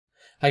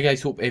Hi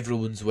guys, hope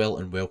everyone's well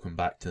and welcome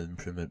back to the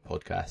Improvement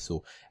Podcast.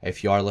 So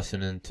if you are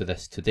listening to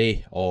this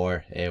today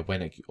or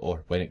when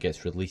it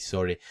gets released,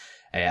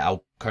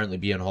 I'll currently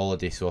be on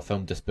holiday, so I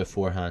filmed this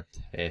beforehand.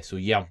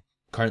 I'm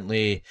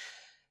currently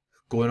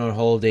going on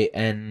holiday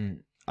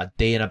in a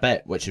day and a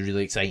bit, which is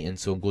really exciting.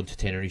 So I'm going to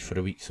Tenerife for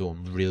a week, so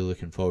I'm really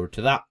looking forward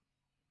to that.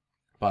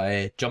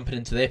 But jumping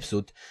into the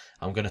episode,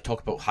 I'm going to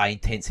talk about high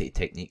intensity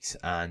techniques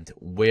and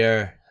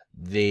where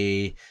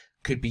they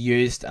could be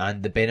used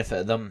and the benefit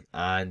of them,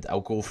 and I'll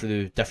go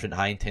through different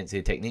high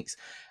intensity techniques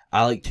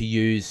I like to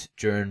use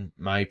during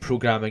my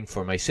programming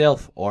for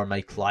myself or my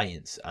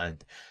clients,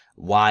 and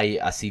why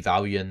I see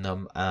value in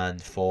them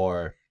and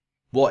for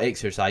what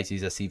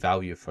exercises I see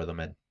value for them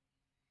in.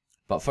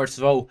 But first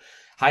of all,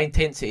 high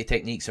intensity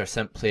techniques are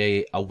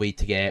simply a way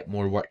to get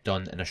more work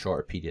done in a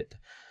shorter period.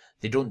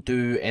 They don't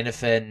do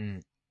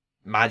anything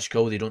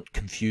magical, they don't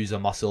confuse a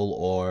muscle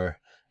or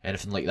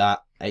anything like that.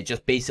 It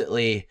just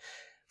basically,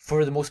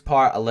 for the most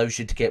part, allows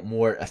you to get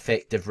more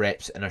effective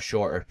reps in a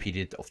shorter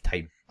period of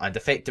time. And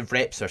effective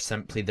reps are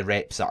simply the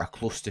reps that are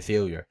close to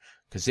failure,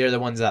 because they're the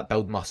ones that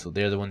build muscle,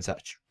 they're the ones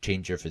that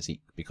change your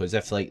physique. Because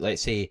if, like,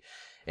 let's say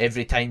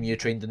every time you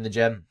trained in the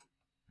gym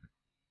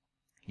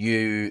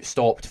you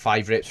stopped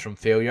 5 reps from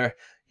failure,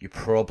 you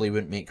probably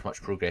wouldn't make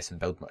much progress and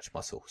build much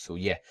muscle. So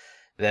yeah,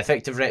 the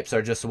effective reps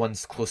are just the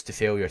ones close to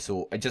failure,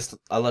 so it just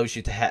allows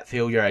you to hit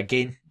failure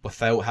again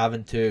without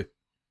having to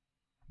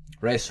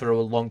rest for a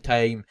long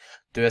time,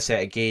 do a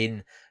set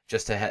again,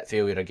 just to hit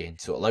failure again.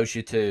 So it allows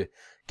you to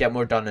get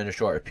more done in a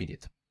shorter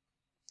period.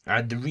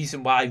 And the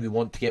reason why we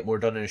want to get more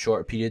done in a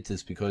shorter period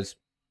is because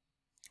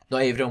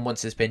not everyone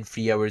wants to spend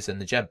 3 hours in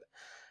the gym.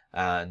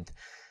 And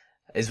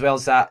as well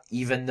as that,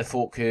 even the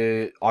folk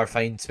who are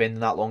fine spending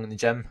that long in the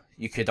gym,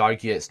 you could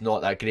argue it's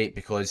not that great,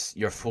 because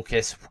your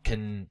focus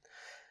can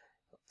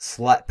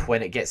slip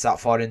when it gets that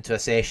far into a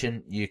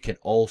session. You can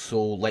also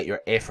let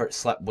your effort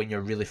slip when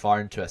you're really far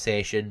into a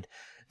session.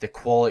 The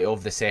quality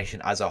of the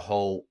session as a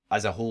whole,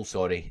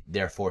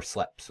 therefore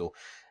slips. So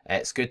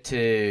it's good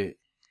to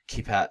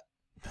keep it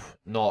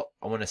not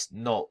on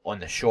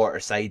the shorter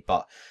side,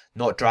 but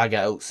not drag it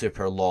out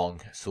super long,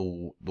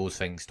 so those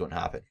things don't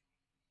happen.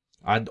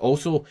 And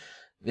also,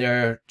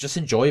 they're just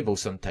enjoyable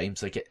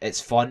sometimes. Like, it's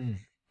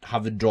fun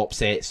having drop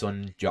sets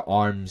on your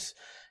arms,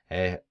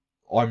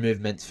 arm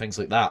movements, things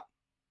like that.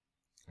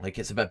 Like,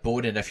 it's a bit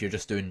boring if you're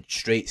just doing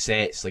straight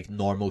sets, like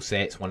normal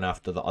sets, one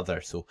after the other.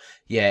 So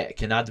yeah, it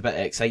can add a bit of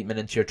excitement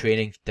into your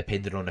training,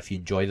 depending on if you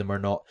enjoy them or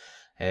not.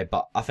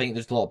 But I think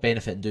there's a lot of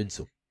benefit in doing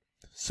so.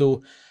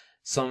 So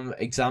some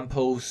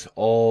examples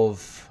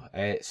of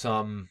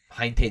some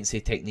high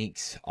intensity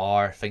techniques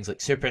are things like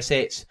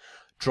supersets,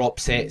 drop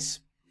sets,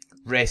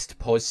 rest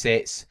pause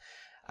sets,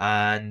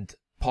 and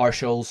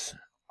partials.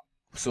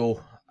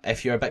 So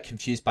if you're a bit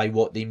confused by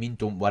what they mean,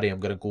 don't worry, I'm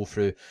going to go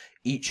through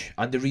each.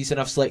 And the reason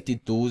I've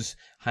selected those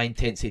high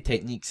intensity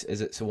techniques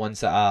is it's the ones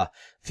that I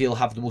feel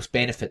have the most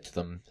benefit to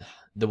them,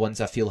 the ones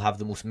I feel have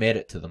the most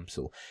merit to them.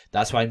 So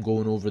that's why I'm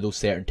going over those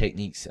certain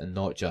techniques and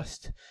not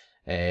just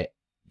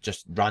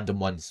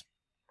random ones.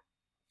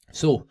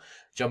 So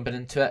jumping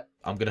into it,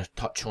 I'm going to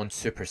touch on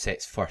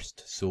supersets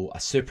first. So a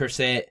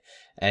superset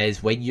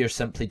is when you're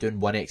simply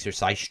doing one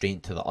exercise straight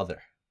into the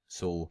other.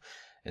 So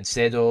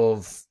instead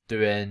of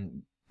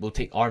doing, we'll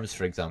take arms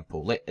for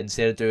example,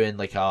 instead of doing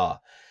like a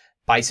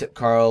bicep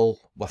curl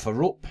with a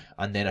rope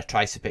and then a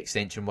tricep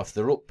extension with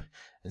the rope,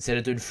 instead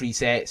of doing 3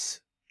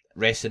 sets,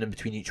 resting in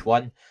between each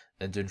one,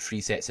 and doing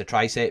 3 sets of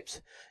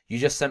triceps, you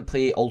just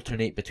simply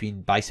alternate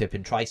between bicep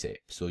and tricep.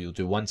 So you'll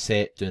do 1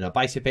 set doing a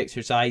bicep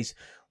exercise,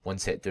 1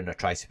 set doing a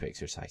tricep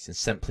exercise, and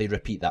simply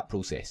repeat that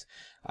process.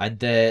 And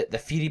the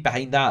theory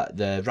behind that,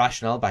 the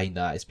rationale behind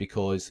that, is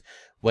because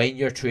when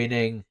you're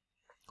training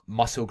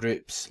muscle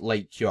groups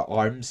like your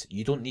arms,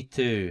 you don't need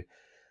to,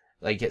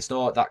 like, it's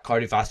not that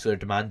cardiovascular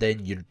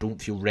demanding. You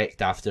don't feel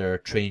wrecked after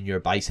training your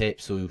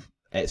biceps, so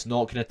it's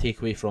not going to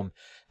take away from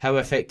how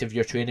effective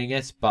your training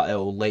is, but it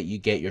will let you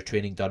get your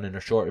training done in a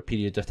shorter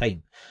period of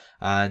time.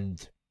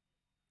 And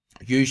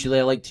usually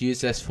I like to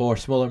use this for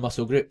smaller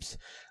muscle groups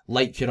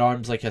like your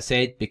arms, like I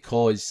said,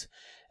 because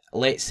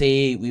let's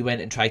say we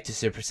went and tried to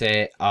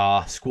superset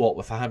a squat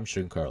with a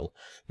hamstring curl.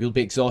 We'll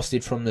be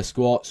exhausted from the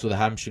squat, so the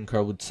hamstring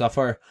curl would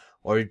suffer,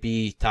 or you'd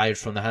be tired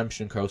from the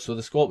hamstring curl, so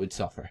the squat would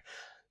suffer.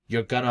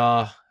 You're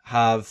gonna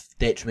have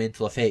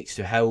detrimental effects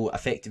to how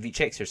effective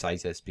each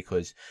exercise is,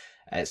 because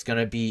it's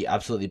gonna be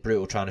absolutely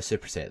brutal trying to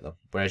superset them.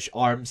 Whereas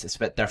arms, it's a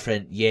bit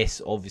different.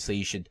 Yes, obviously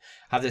you should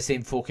have the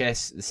same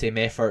focus, the same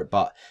effort,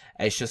 but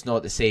it's just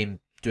not the same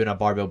doing a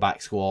barbell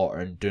back squat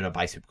and doing a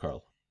bicep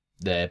curl.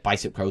 The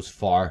bicep curl's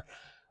far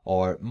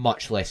or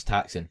much less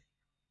taxing.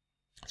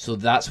 So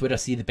that's where I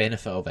see the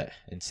benefit of it,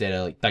 instead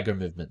of like bigger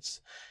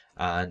movements.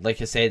 And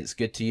like I said, it's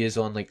good to use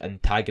on like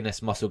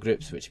antagonist muscle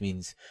groups, which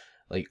means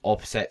like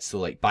opposites, so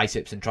like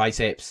biceps and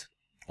triceps.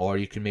 Or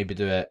you can maybe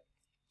do it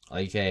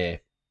like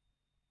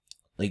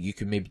you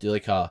could maybe do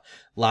like a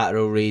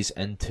lateral raise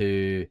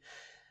into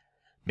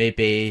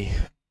maybe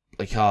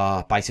like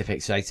a bicep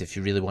exercise if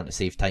you really want to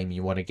save time and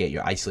you want to get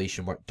your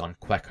isolation work done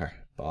quicker.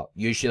 but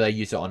usually I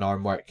use it on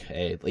arm work.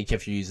 Like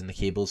if you're using the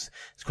cables,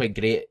 it's quite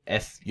great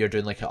if you're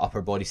doing like an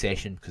upper body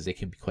session because they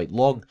can be quite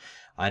long,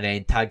 and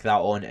then tag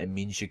that on. It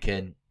means you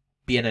can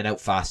be in and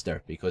out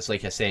faster because,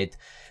 like I said,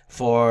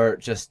 for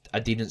just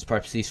adherence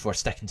purposes, for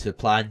sticking to the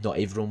plan, not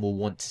everyone will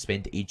want to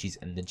spend ages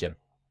in the gym.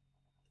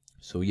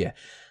 So yeah,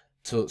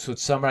 so to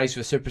summarise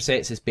with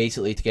supersets, is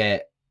basically to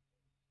get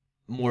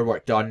more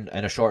work done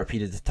in a shorter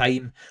period of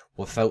time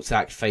without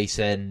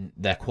sacrificing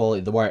the quality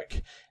of the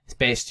work. It's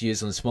best to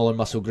use on smaller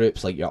muscle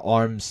groups like your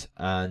arms,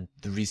 and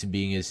the reason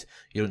being is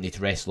you don't need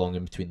to rest long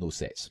in between those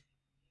sets.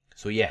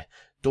 So yeah,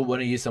 don't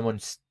want to use them on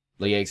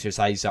like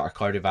exercises that are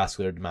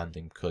cardiovascular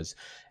demanding, because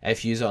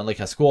if you use it on like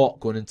a squat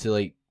going into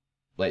like,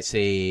 let's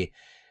say,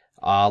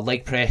 a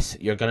leg press,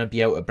 you're going to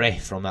be out of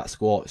breath from that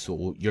squat,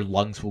 so your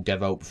lungs will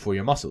give out before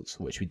your muscles,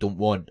 which we don't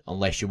want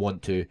unless you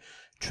want to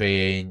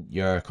train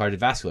your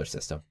cardiovascular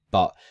system.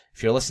 But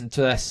if you're listening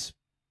to this,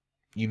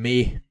 you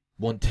may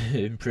want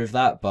to improve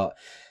that, but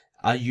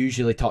I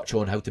usually touch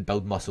on how to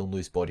build muscle and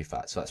lose body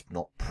fat, so that's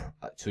not,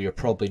 so you're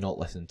probably not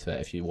listening to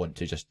it if you want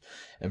to just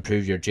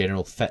improve your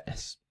general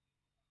fitness.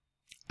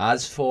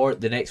 As for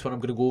the next one I'm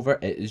going to go over,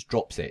 it is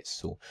drop sets.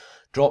 So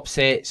drop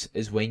sets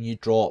is when you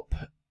drop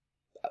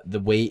the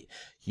weight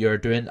you're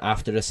doing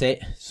after a set.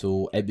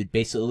 So it would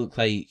basically look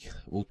like,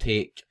 we'll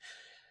take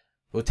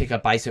a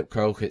bicep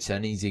curl, it's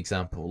an easy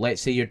example.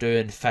 Let's say you're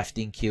doing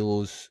 15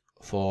 kilos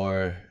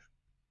for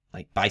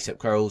like bicep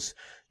curls.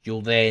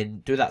 You'll then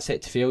do that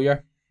set to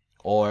failure,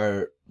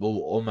 or well,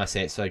 all my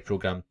sets I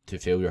program to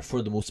failure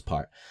for the most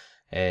part.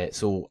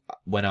 So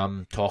when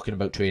I'm talking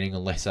about training,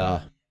 unless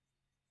I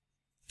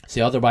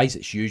say otherwise,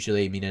 it's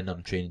usually meaning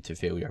I'm training to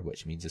failure,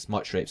 which means as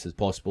much reps as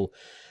possible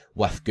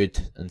with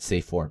good and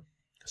safe form.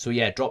 So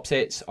yeah, drop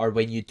sets are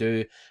when you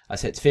do a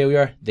set to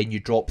failure, then you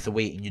drop the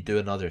weight and you do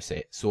another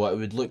set. So it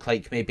would look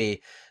like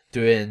maybe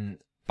doing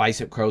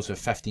bicep curls with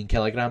 15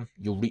 kilogram,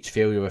 you'll reach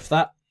failure with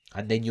that,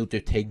 and then you'll do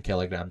 10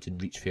 kilograms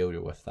and reach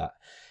failure with that.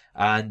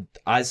 And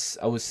as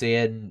I was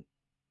saying,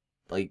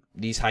 like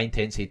these high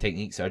intensity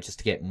techniques are just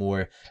to get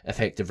more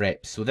effective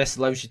reps. So this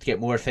allows you to get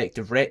more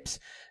effective reps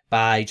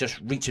by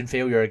just reaching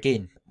failure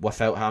again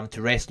without having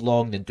to rest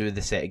long, then do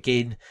the set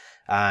again,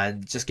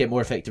 and just get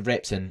more effective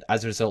reps in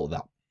as a result of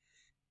that.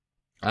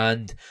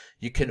 And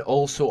you can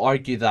also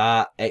argue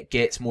that it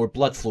gets more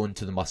blood flowing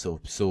to the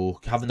muscle. So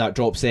having that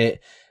drop set,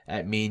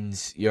 it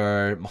means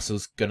your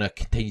muscle's going to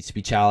continue to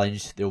be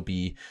challenged. There'll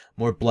be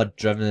more blood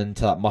driven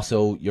into that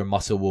muscle. Your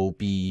muscle will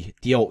be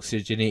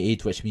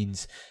deoxygenated, which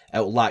means it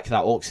will lack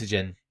that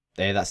oxygen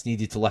that's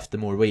needed to lift the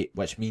more weight,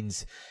 which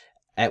means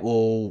it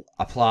will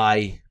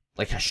apply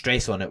like a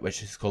stress on it,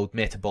 which is called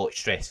metabolic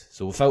stress.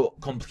 So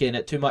without complicating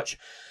it too much,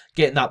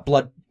 getting that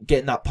blood,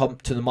 getting that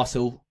pump to the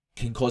muscle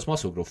can cause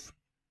muscle growth.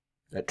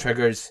 It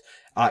triggers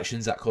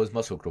actions that cause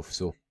muscle growth.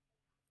 So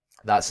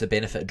that's the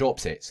benefit of drop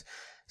sets.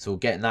 So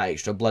getting that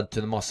extra blood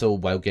to the muscle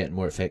while getting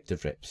more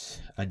effective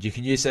reps. And you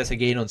can use this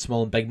again on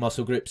small and big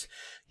muscle groups.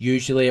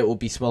 Usually it will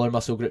be smaller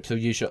muscle groups you'll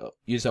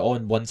use it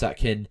on, ones that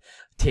can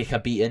take a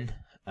beating.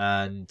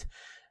 And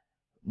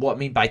what I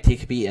mean by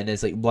take a beating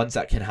is like ones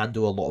that can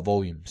handle a lot of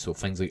volume. So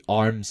things like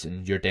arms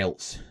and your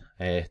delts.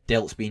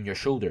 Delts being your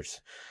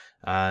shoulders.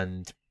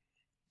 And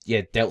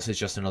yeah, delts is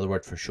just another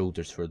word for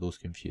shoulders for those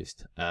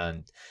confused.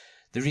 And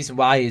the reason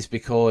why is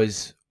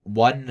because,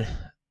 one,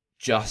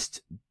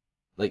 just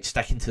like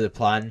sticking to the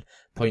plan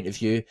point of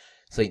view,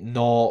 it's like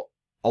not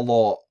a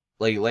lot.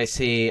 Like let's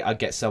say I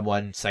get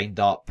someone signed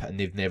up and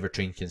they've never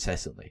trained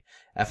consistently.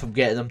 If I'm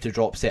getting them to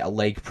drop set a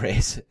leg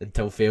press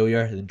until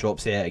failure, then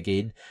drop set it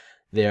again,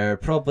 they're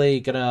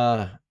probably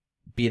gonna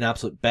be in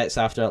absolute bits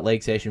after that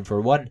leg session, for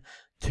one.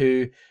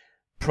 Two,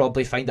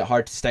 probably find it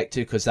hard to stick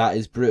to because that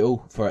is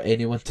brutal for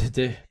anyone to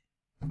do.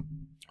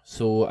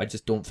 So I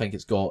just don't think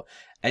it's got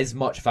as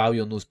much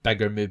value on those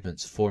bigger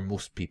movements for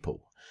most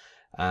people.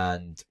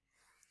 And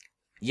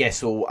yeah,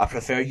 so I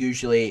prefer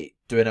usually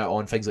doing it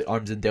on things like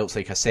arms and delts.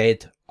 Like I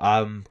said,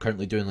 I'm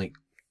currently doing like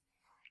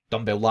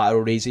dumbbell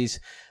lateral raises.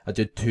 I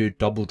do two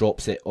double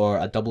drop set, or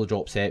a double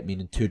drop set,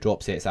 meaning 2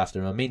 drop sets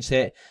after my main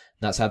set.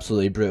 And that's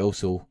absolutely brutal.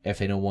 So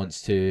if anyone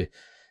wants to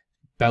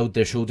build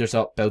their shoulders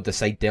up, build the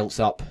side delts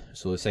up,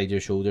 so the side of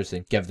your shoulders,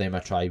 then give them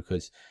a try,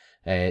 because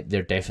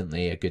they're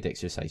definitely a good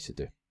exercise to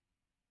do.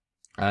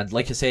 And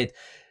like I said,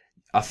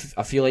 I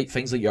feel like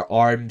things like your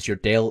arms, your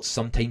delts,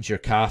 sometimes your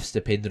calves,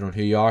 depending on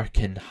who you are,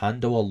 can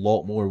handle a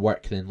lot more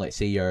work than, let's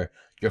say, your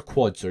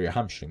quads or your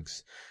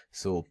hamstrings.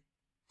 So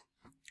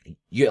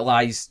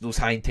utilize those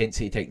high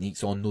intensity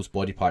techniques on those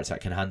body parts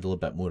that can handle a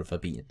bit more of a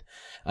beating.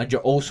 And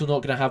you're also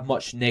not going to have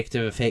much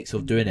negative effects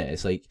of doing it.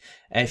 It's like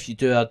if you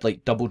do a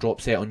like double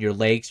drop set on your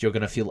legs, you're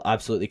going to feel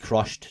absolutely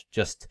crushed,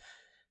 just,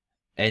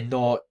 and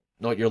not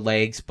your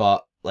legs,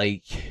 but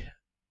like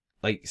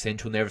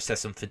central nervous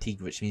system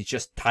fatigue, which means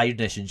just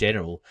tiredness in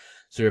general.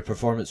 So your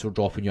performance will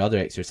drop in your other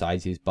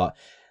exercises. But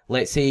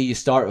let's say you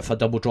start with a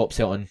double drop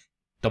set on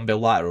dumbbell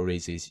lateral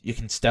raises, you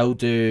can still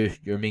do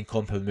your main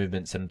compound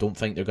movements, and I don't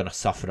think they're going to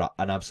suffer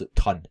an absolute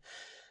ton.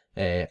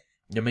 There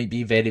might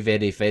be very,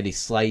 very, very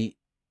slight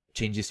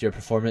changes to your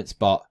performance,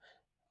 but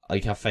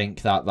like I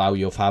think that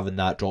value of having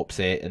that drop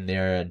set in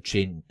there and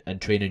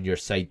training your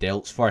side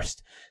delts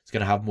first is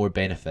going to have more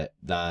benefit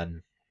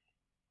than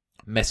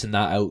missing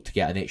that out to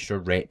get an extra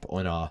rep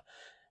on a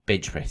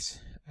bench press.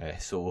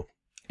 So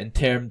in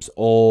terms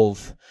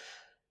of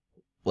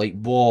like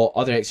what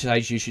other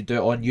exercise you should do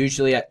it on,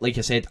 usually, like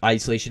I said,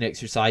 isolation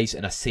exercise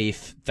in a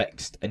safe,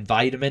 fixed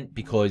environment,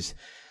 because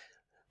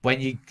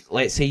when you,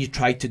 let's say you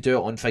try to do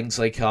it on things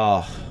like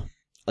a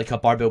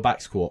barbell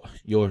back squat,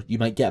 you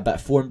might get a bit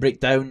of form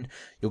breakdown,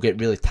 you'll get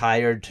really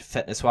tired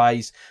fitness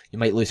wise, you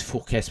might lose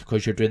focus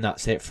because you're doing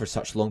that set for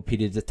such long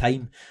periods of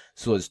time.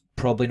 So it's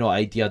probably not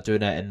ideal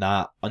doing it in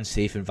that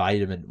unsafe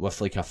environment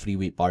with like a free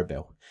weight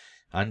barbell.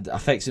 And a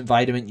fixed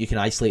environment, you can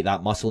isolate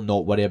that muscle,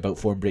 not worry about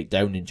form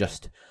breakdown, and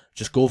just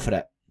go for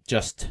it.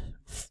 Just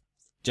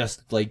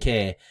like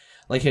a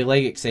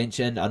leg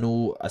extension. I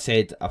know I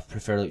said I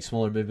prefer like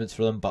smaller movements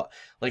for them, but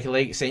like a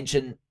leg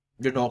extension,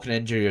 you're not going to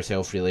injure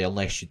yourself really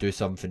unless you do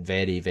something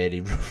very,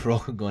 very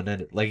wrong on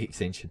a leg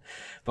extension.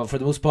 But for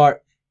the most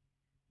part,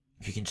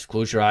 if you can just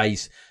close your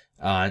eyes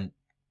and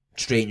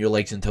straighten your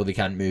legs until they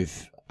can't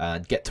move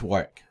and get to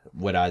work.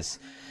 Whereas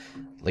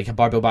like a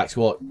barbell back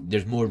squat,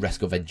 there's more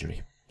risk of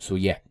injury. So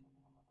yeah.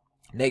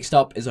 Next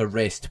up is a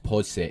rest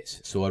pause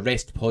sets. So a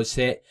rest pause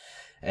set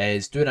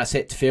is doing a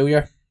set to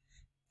failure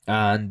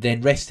and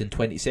then rest in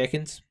 20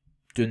 seconds,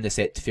 doing the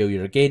set to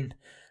failure again,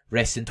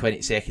 rest in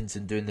 20 seconds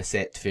and doing the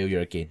set to failure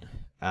again.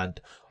 And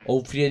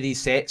all three of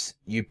these sets,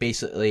 you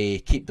basically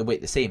keep the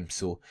weight the same.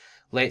 So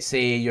let's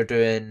say you're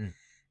doing,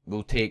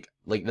 we'll take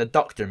like the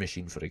ductor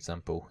machine for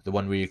example, the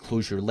one where you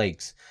close your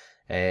legs,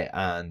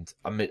 and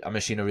a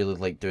machine I really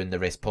like doing the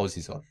rest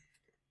pauses on.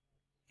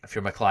 If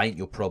you're my client,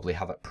 you'll probably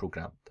have it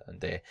programmed,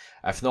 and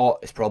if not,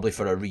 it's probably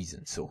for a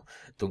reason, so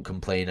don't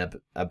complain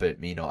about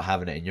me not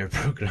having it in your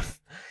program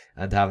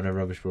and having a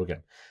rubbish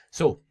program.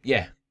 So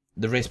yeah,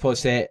 the rest pause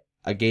set,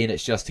 again,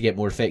 it's just to get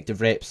more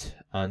effective reps.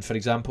 And for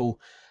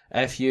example,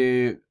 if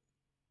you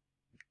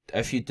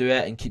do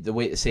it and keep the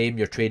weight the same,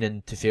 you're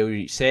training to failure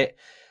each set.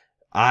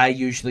 I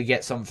usually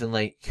get something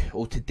like,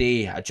 oh,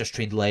 today I just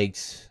trained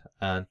legs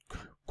and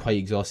quite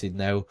exhausted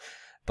now,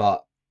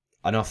 but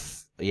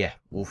enough. Yeah,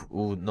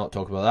 we'll not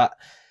talk about that.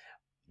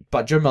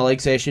 But during my leg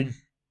session,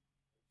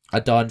 I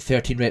done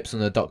 13 reps on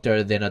the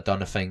adductor, then I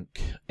done I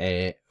think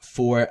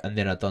 4, and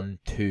then I done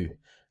 2.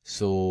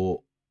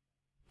 So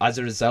as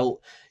a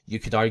result, you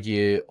could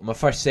argue my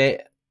first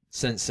set,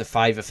 since the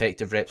 5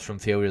 effective reps from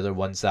failure are the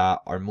ones that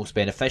are most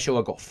beneficial,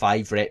 I got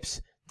 5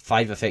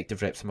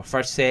 effective reps in my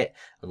first set,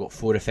 I got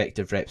 4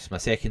 effective reps in my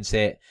second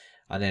set,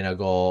 and then I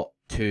got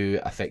 2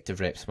 effective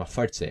reps in my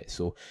third set.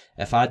 So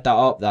if I add that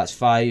up, that's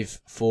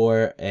 5,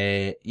 4,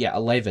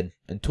 11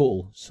 in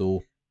total.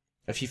 So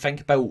if you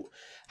think about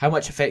how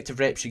much effective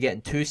reps you get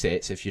in 2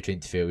 sets if you train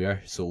to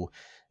failure, so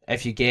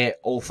if you get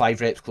all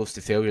 5 reps close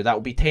to failure, that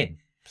will be 10.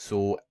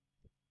 So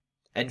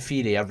in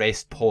theory, a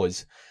rest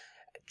pause,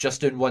 just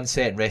doing 1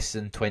 set and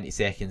resting 20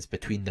 seconds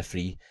between the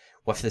 3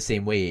 with the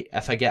same weight,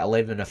 if I get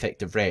 11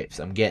 effective reps,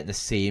 I'm getting the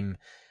same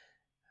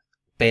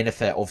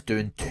benefit of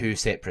doing 2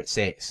 separate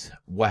sets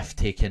with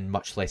taking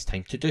much less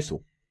time to do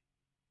so.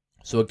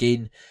 So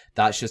again,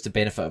 that's just the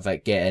benefit of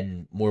it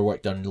getting more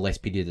work done in less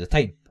period of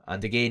time.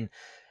 And again,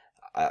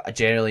 I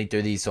generally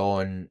do these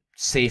on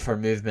safer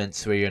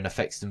movements where you're in a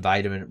fixed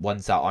environment,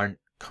 ones that aren't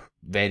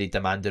very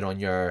demanding on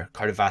your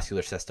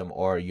cardiovascular system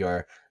or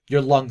your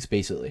lungs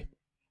basically.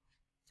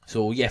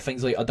 So yeah,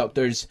 things like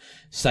adductors,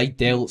 side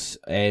delts,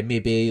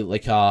 maybe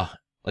like a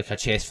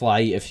chest fly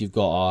if you've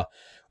got a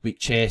weak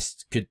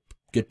chest,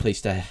 good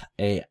place to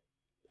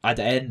add it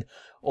in.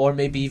 Or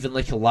maybe even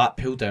like a lat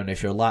pull down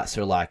if your lats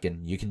are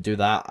lacking. You can do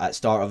that at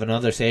start of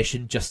another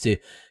session just to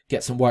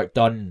get some work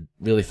done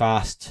really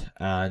fast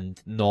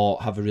and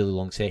not have a really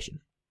long session.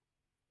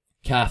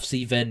 Calves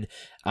even,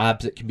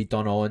 abs it can be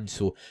done on.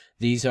 So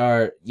these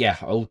are, yeah,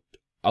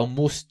 I'll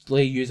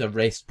mostly use a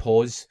rest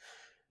pause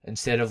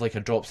instead of like a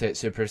drop set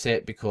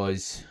superset,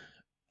 because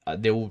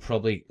they will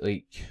probably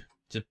like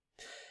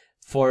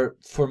for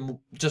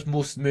just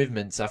most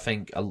movements, I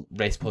think a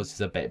rest pause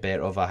is a bit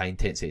better of a high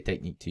intensity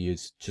technique to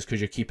use, just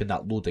because you're keeping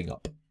that loading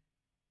up.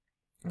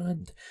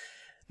 And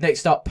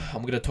next up,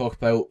 I'm going to talk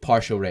about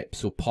partial reps.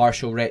 So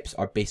partial reps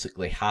are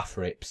basically half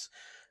reps.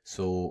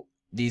 So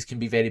these can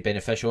be very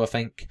beneficial, I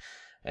think,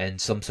 in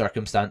some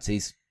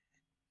circumstances.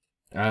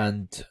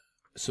 And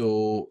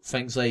so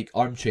things like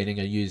arm training,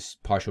 I use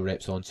partial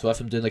reps on. So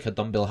if I'm doing like a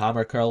dumbbell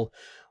hammer curl,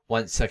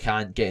 once I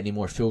can't get any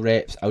more full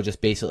reps, I'll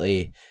just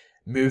basically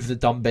move the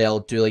dumbbell,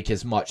 do like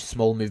as much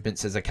small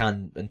movements as I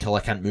can until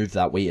I can't move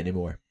that weight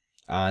anymore.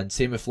 And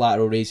same with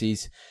lateral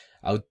raises,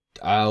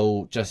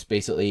 I'll just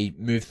basically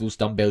move those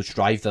dumbbells,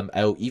 drive them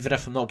out, even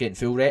if I'm not getting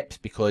full reps,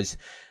 because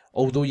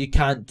although you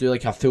can't do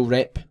like a full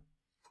rep,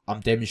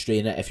 I'm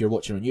demonstrating it if you're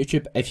watching on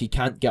YouTube, if you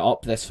can't get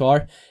up this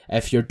far,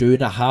 if you're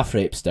doing a half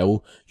rep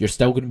still, you're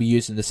still going to be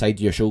using the side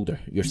of your shoulder,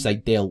 your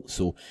side delt.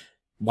 So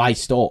why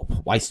stop?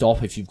 Why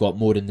stop if you've got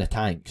more in the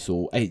tank?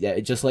 So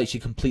it just lets you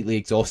completely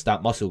exhaust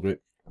that muscle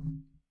group.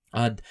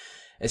 And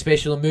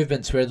especially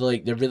movements where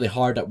they're really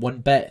hard at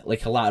one bit,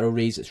 like a lateral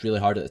raise. It's really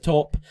hard at the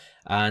top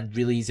and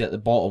really easy at the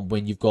bottom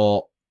when you've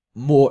got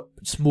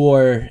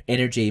more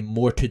energy,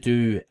 more to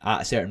do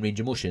at a certain range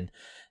of motion.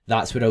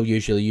 That's where I'll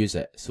usually use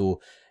it.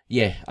 So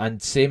yeah,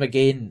 and same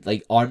again,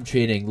 like arm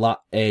training,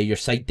 your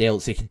side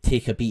delts, they can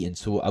take a beating,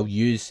 so I'll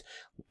use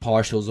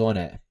partials on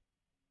it.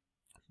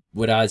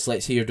 Whereas,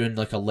 let's say you're doing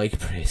like a leg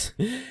press,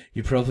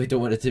 you probably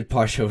don't want to do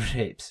partial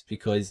reps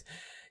because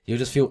you'll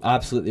just feel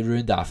absolutely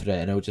ruined after it,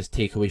 and it'll just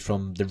take away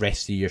from the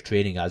rest of your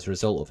training as a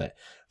result of it,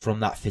 from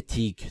that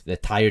fatigue, the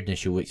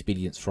tiredness you'll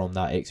experience from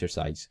that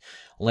exercise,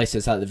 unless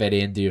it's at the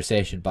very end of your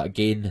session. But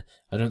again,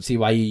 I don't see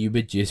why you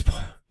would use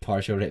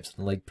partial reps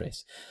on the leg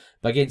press.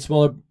 But again,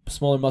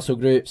 smaller muscle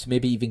groups,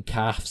 maybe even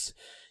calves.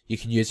 You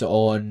can use it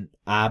on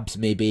abs,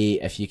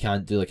 maybe, if you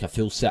can't do like a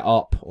full sit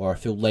up or a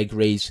full leg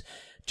raise.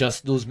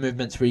 Just those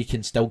movements where you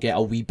can still get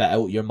a wee bit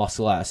out of your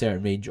muscle at a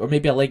certain range, or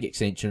maybe a leg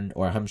extension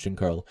or a hamstring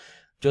curl,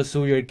 just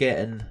so you're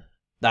getting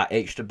that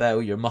extra bit out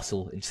of your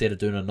muscle instead of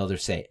doing another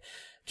set,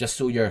 just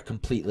so you're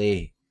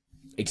completely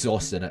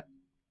exhausting it.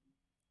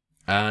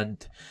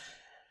 And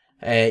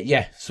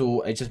yeah,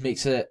 so it just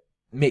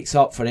makes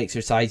up for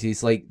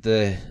exercises like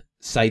the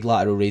side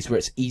lateral raise where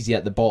it's easy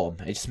at the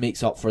bottom. It just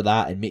makes up for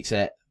that and makes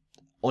it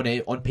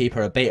on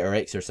paper a better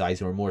exercise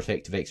or a more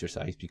effective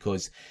exercise,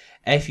 because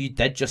if you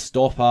did just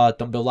stop a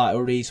dumbbell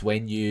lateral raise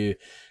when you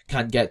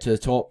can't get to the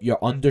top, you're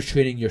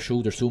undertraining your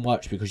shoulder so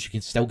much because you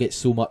can still get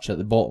so much at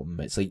the bottom.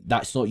 It's like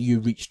that's not you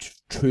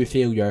reached true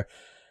failure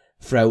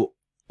throughout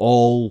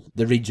all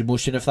the range of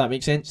motion, if that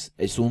makes sense.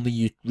 It's only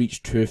you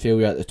reach true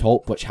failure at the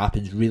top, which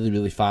happens really,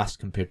 really fast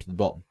compared to the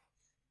bottom.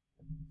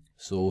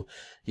 So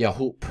yeah, I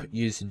hope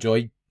you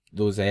enjoyed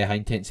those high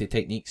intensity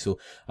techniques. So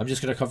I'm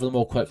just going to cover them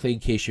all quickly in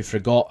case you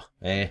forgot.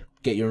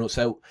 Get your notes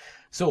out.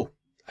 So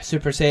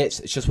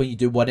supersets, it's just when you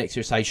do one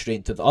exercise straight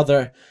into the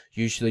other.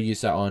 Usually use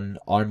that on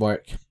arm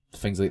work,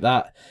 things like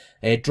that.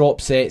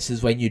 Drop sets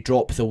is when you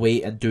drop the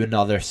weight and do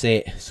another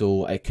set.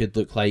 So it could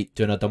look like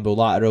doing a dumbbell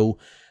lateral,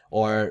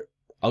 or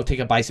I'll take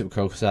a bicep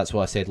curl because that's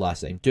what I said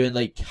last time. Doing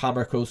like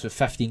hammer curls with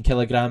 15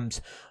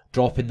 kilograms,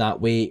 dropping that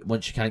weight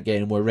once you can't get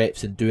any more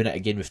reps, and doing it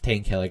again with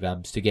 10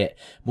 kilograms to get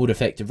more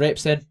effective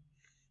reps in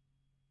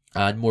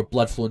and more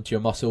blood flow into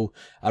your muscle.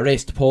 A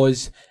rest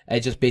pause,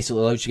 it just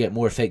basically allows you to get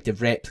more effective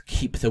reps,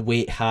 keep the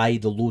weight high,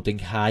 the loading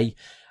high,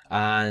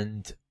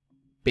 and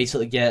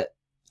basically get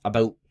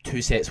about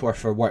 2 sets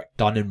worth of work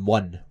done in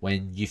one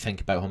when you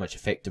think about how much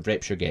effective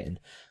reps you're getting.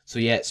 So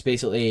yeah, it's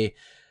basically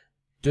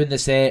doing the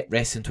set,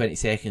 resting 20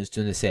 seconds,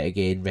 doing the set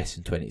again,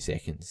 resting 20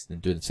 seconds,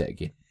 then doing the set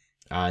again.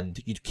 And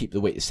you'd keep the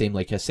weight the same,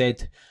 like I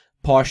said.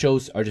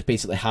 Partials are just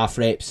basically half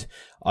reps,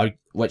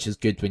 which is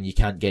good when you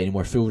can't get any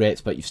more full reps,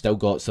 but you've still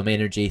got some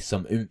energy,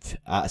 some oomph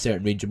at a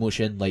certain range of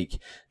motion, like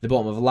the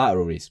bottom of a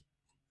lateral raise.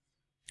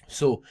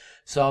 So,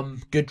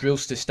 some good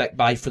rules to stick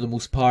by for the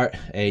most part.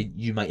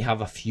 You might have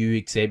a few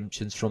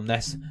exemptions from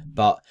this,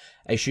 but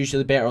it's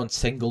usually better on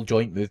single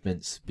joint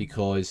movements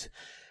because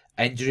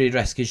injury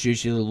risk is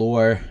usually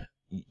lower.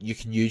 You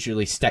can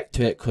usually stick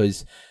to it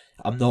because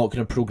I'm not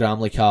going to program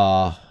like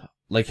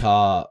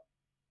a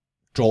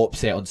drop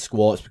set on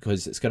squats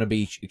because it's going to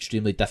be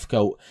extremely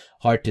difficult,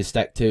 hard to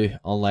stick to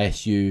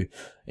unless you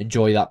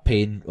enjoy that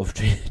pain of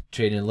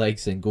training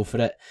legs and go for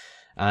it.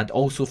 And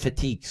also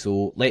fatigue.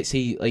 So let's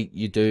say like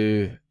you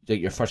do like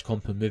your first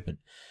compound movement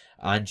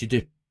and you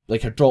do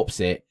like a drop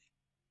set,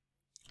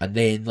 and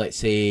then let's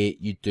say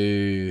you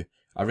do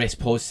a rest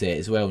pause set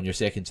as well in your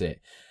second set.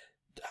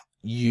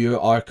 You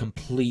are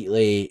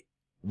completely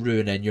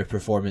ruining your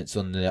performance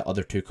on the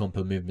other 2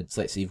 compound movements.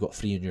 Let's say you've got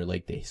 3 on your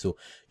leg day, so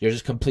you're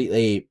just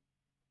completely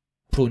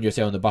throwing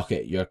yourself in the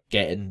bucket. You're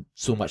getting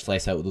so much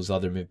less out of those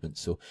other movements.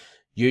 So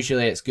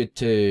usually it's good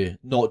to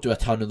not do a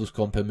ton of those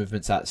compound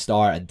movements at the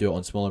start and do it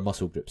on smaller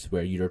muscle groups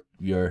where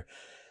you're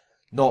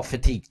not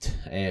fatigued.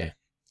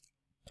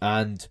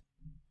 And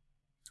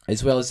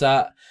as well as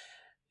that,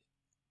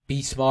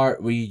 be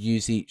smart where you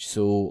use each.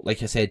 So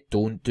like I said,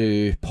 don't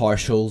do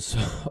partials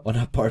on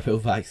a barbell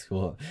back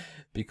squat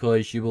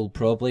because you will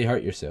probably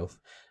hurt yourself.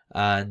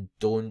 And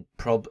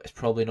it's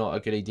probably not a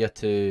good idea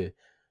to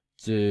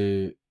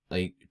do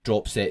like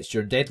drop sets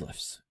during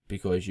deadlifts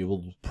because you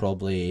will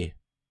probably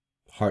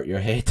hurt your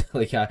head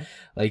like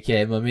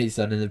my mate's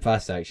done in the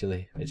past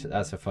actually, which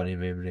that's a funny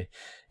memory.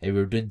 We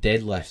were doing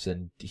deadlifts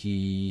and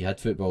he had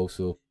football,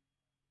 so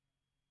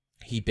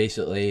he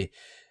basically,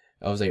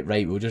 I was like,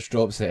 right, we'll just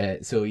drop set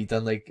it. So he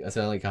done like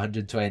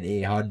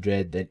 120,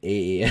 100, then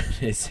 80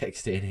 and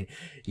 60, and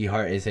he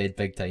hurt his head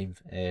big time.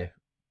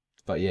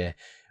 But yeah,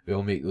 we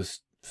all make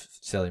those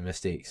silly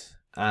mistakes,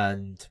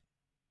 and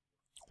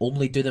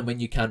only do them when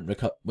you can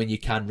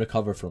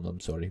recover from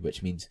them. Sorry,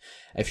 which means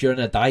if you're in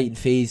a dieting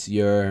phase,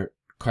 you're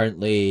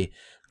currently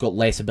got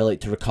less ability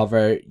to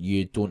recover.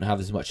 You don't have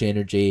as much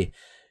energy.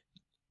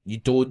 You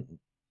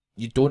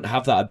don't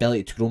have that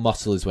ability to grow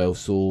muscle as well.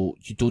 So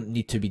you don't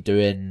need to be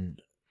doing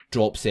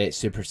drop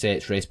sets,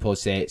 supersets, rest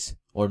pause sets,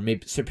 or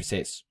maybe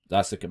supersets.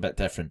 That's like a bit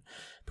different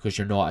because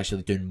you're not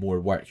actually doing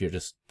more work. You're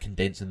just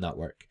condensing that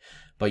work.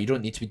 but you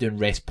don't need to be doing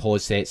rest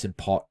pause sets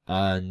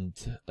and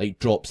like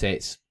drop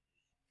sets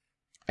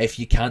if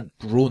you can't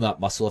grow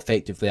that muscle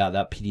effectively at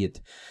that period.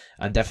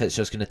 And if it's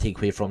just going to take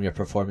away from your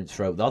performance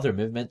throughout the other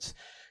movements,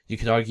 you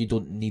could argue you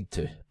don't need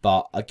to.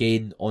 But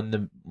again, on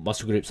the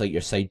muscle groups like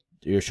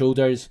your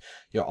shoulders,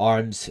 your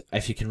arms,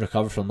 if you can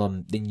recover from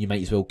them, then you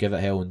might as well give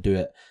it hell and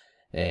do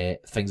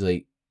it. Things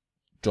like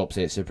drop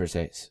sets,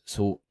 supersets.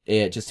 So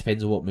it just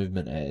depends on what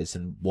movement it is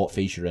and what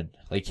phase you're in.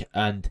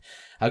 And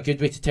a good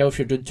way to tell if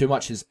you're doing too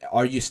much is,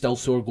 are you still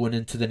sore going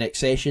into the next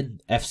session?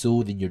 If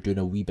so, then you're doing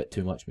a wee bit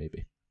too much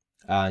maybe.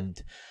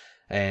 And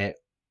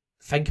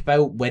think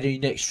about when are you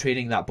next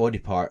training that body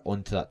part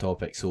onto that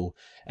topic. So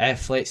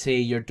if, let's say,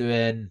 you're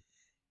doing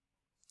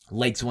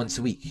legs once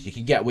a week, you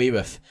can get away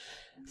with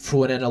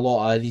throwing in a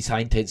lot of these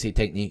high intensity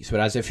techniques,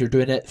 whereas if you're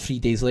doing it 3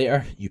 days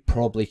later, you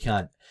probably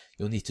can't.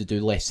 You'll need to do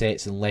less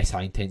sets and less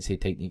high intensity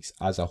techniques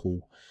as a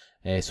whole.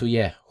 So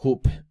yeah,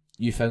 hope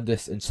you found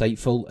this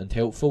insightful and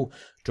helpful.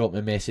 Drop me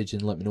a message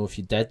and let me know if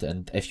you did,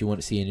 and if you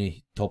want to see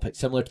any topics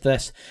similar to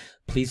this,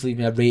 please leave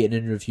me a rating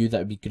and review. That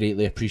would be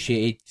greatly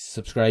appreciated.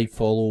 Subscribe,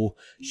 follow,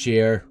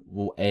 share,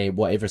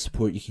 whatever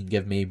support you can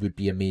give me would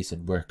be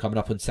amazing. We're coming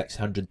up on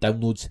 600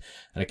 downloads,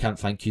 and I can't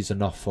thank you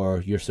enough for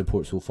your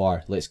support so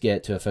far. Let's get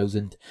it to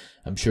 1,000.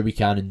 I'm sure we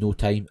can in no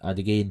time. And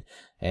again,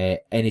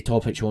 any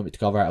topics you want me to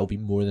cover, I'll be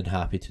more than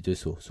happy to do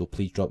so. So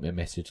please drop me a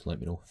message and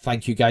let me know.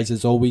 Thank you guys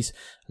as always,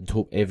 and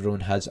hope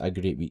everyone has a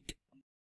great week.